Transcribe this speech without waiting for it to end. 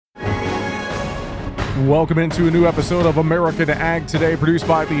Welcome into a new episode of American Ag Today, produced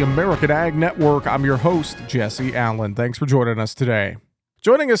by the American Ag Network. I'm your host, Jesse Allen. Thanks for joining us today.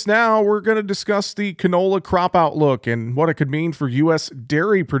 Joining us now, we're going to discuss the canola crop outlook and what it could mean for U.S.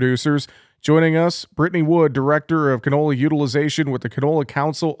 dairy producers. Joining us, Brittany Wood, Director of Canola Utilization with the Canola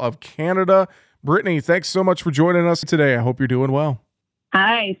Council of Canada. Brittany, thanks so much for joining us today. I hope you're doing well.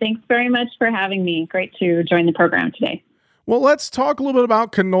 Hi, thanks very much for having me. Great to join the program today. Well, let's talk a little bit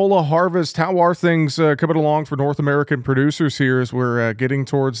about canola harvest. How are things coming along for North American producers here as we're getting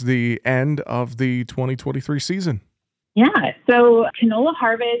towards the end of the 2023 season? Yeah, so canola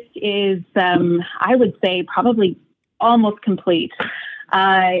harvest is, I would say, probably almost complete.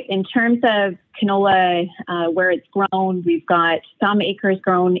 In terms of canola, where it's grown, we've got some acres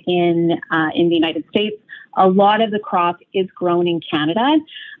grown in the United States. A lot of the crop is grown in Canada.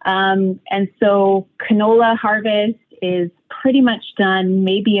 And so canola harvest is pretty much done,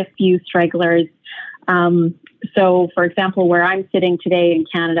 maybe a few stragglers. So, for example, where I'm sitting today in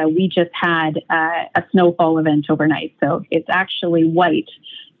Canada, we just had a snowfall event overnight. So it's actually white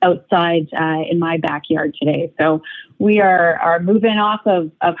outside in my backyard today. So we are moving off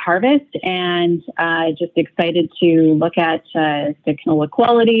of harvest and just excited to look at the canola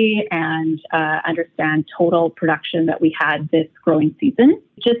quality and understand total production that we had this growing season.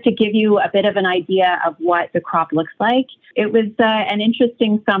 Just to give you a bit of an idea of what the crop looks like, it was an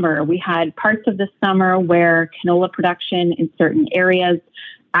interesting summer. We had parts of the summer where canola production in certain areas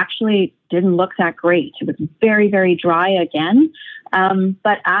actually didn't look that great. It was very, very dry again.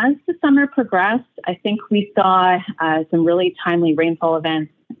 But as the summer progressed, I think we saw some really timely rainfall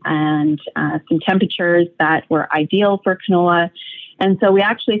events and some temperatures that were ideal for canola. And so we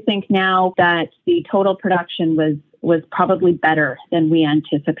actually think now that the total production was probably better than we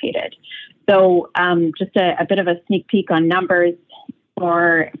anticipated. So just a bit of a sneak peek on numbers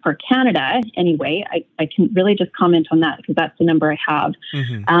for Canada anyway. I can really just comment on that because that's the number I have.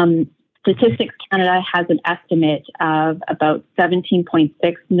 Mm-hmm. Statistics Canada has an estimate of about 17.6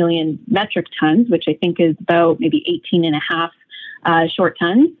 million metric tons, which I think is about maybe 18 and a half short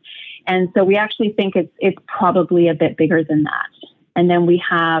tons. And so we actually think it's probably a bit bigger than that. And then we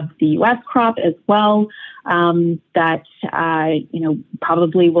have the U.S. crop as well that,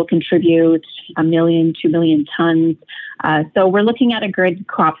 probably will contribute 1 million, 2 million tons. So we're looking at a good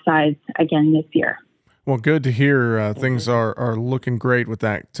crop size again this year. Well, good to hear things are looking great with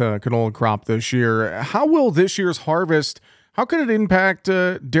that canola crop this year. How will this year's harvest, how could it impact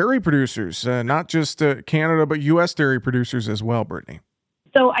dairy producers, not just Canada, but U.S. dairy producers as well, Brittany?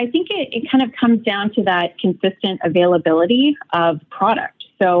 So I think it kind of comes down to that consistent availability of product.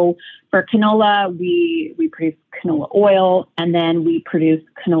 So for canola, we produce canola oil and then we produce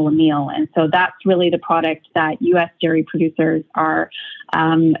canola meal. And so that's really the product that U.S. dairy producers are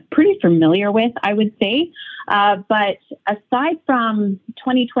pretty familiar with, I would say. But aside from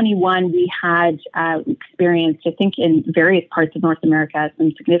 2021, we had experienced, I think, in various parts of North America,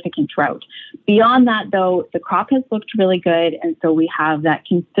 some significant drought. Beyond that, though, the crop has looked really good. And so we have that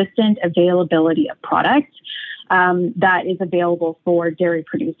consistent availability of product that is available for dairy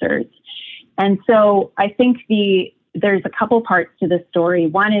producers. And so I think there's a couple parts to this story.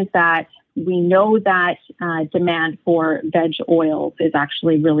 One is that we know that demand for veg oils is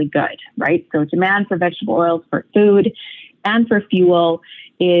actually really good, right? So demand for vegetable oils for food and for fuel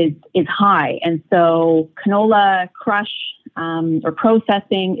is high. And so canola crush or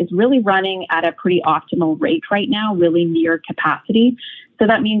processing is really running at a pretty optimal rate right now, really near capacity. So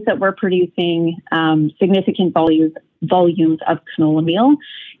that means that we're producing significant volumes of canola meal.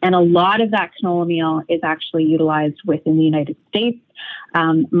 And a lot of that canola meal is actually utilized within the United States,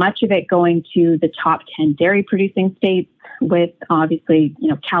 much of it going to the top 10 dairy producing states, with obviously,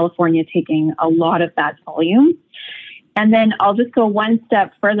 California taking a lot of that volume. And then I'll just go one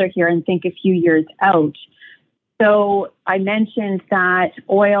step further here and think a few years out. So I mentioned that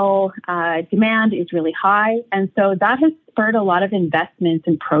oil demand is really high. And so that has spurred a lot of investments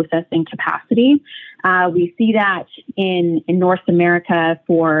in processing capacity. We see that in North America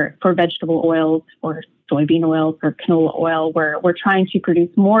for vegetable oils, for soybean oil, for canola oil, where we're trying to produce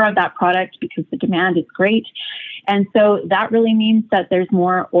more of that product because the demand is great. And so that really means that there's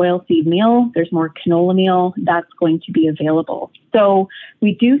more oilseed meal, there's more canola meal that's going to be available. So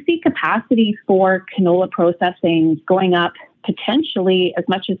we do see capacity for canola processing going up potentially as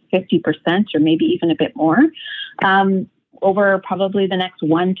much as 50% or maybe even a bit more over probably the next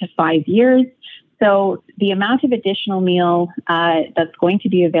 1 to 5 years. So the amount of additional meal that's going to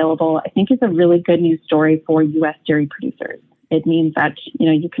be available, I think, is a really good news story for U.S. dairy producers. It means that,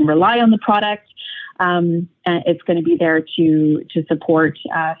 you can rely on the product It's going to be there to support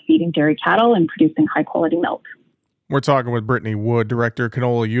feeding dairy cattle and producing high quality milk. We're talking with Brittany Wood, Director of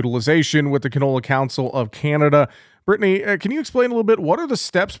Canola Utilization with the Canola Council of Canada. Brittany, can you explain a little bit, what are the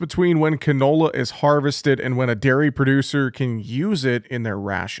steps between when canola is harvested and when a dairy producer can use it in their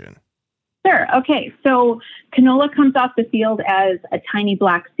ration? Sure. Okay. So canola comes off the field as a tiny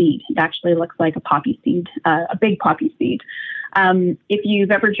black seed. It actually looks like a poppy seed, a big poppy seed. If you've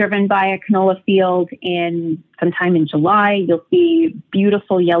ever driven by a canola field sometime in July, you'll see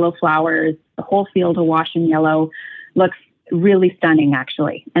beautiful yellow flowers, the whole field awash in yellow. Looks really stunning,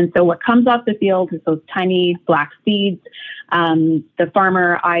 actually. And so what comes off the field is those tiny black seeds. The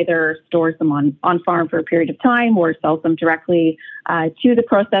farmer either stores them on farm for a period of time or sells them directly to the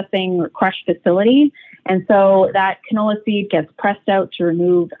processing or crush facility. And so that canola seed gets pressed out to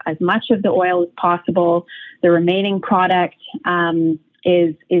remove as much of the oil as possible. The remaining product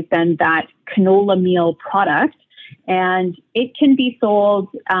is then that canola meal product. And it can be sold,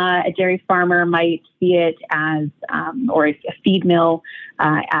 a dairy farmer might see it as, or a feed mill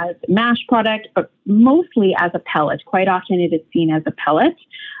as mash product, but mostly as a pellet. Quite often it is seen as a pellet,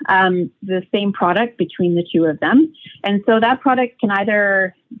 the same product between the two of them. And so that product can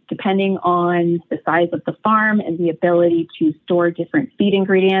either, depending on the size of the farm and the ability to store different feed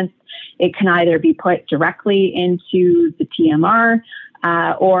ingredients, it can either be put directly into the TMR,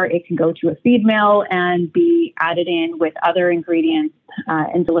 or it can go to a feed mill and be added in with other ingredients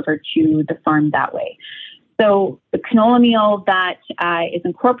and delivered to the farm that way. So the canola meal that is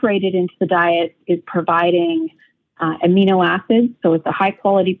incorporated into the diet is providing amino acids. So it's a high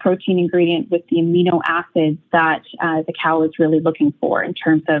quality protein ingredient with the amino acids that the cow is really looking for in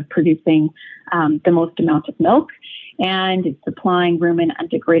terms of producing the most amount of milk. And it's supplying rumen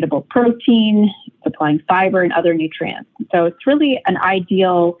undegradable protein, supplying fiber and other nutrients. So it's really an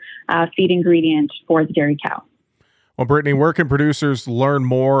ideal feed ingredient for the dairy cow. Well, Brittany, where can producers learn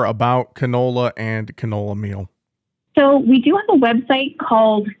more about canola and canola meal? So we do have a website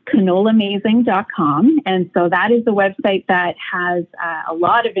called canolamazing.com. And so that is the website that has a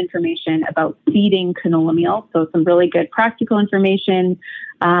lot of information about feeding canola meal. So some really good practical information,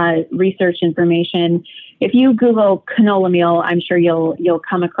 research information. If you Google canola meal, I'm sure you'll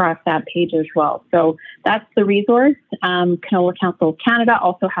come across that page as well. So that's the resource. Canola Council of Canada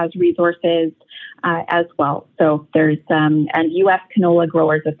also has resources as well. So there's and U.S. Canola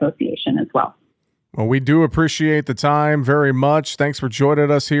Growers Association as well. Well, we do appreciate the time very much. Thanks for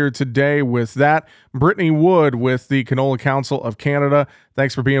joining us here today with that. Brittany Wood with the Canola Council of Canada.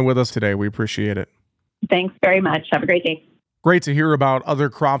 Thanks for being with us today. We appreciate it. Thanks very much. Have a great day. Great to hear about other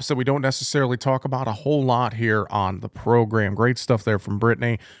crops that we don't necessarily talk about a whole lot here on the program. Great stuff there from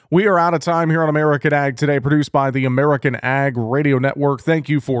Brittany. We are out of time here on American Ag Today, produced by the American Ag Radio Network. Thank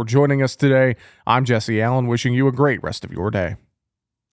you for joining us today. I'm Jesse Allen, wishing you a great rest of your day.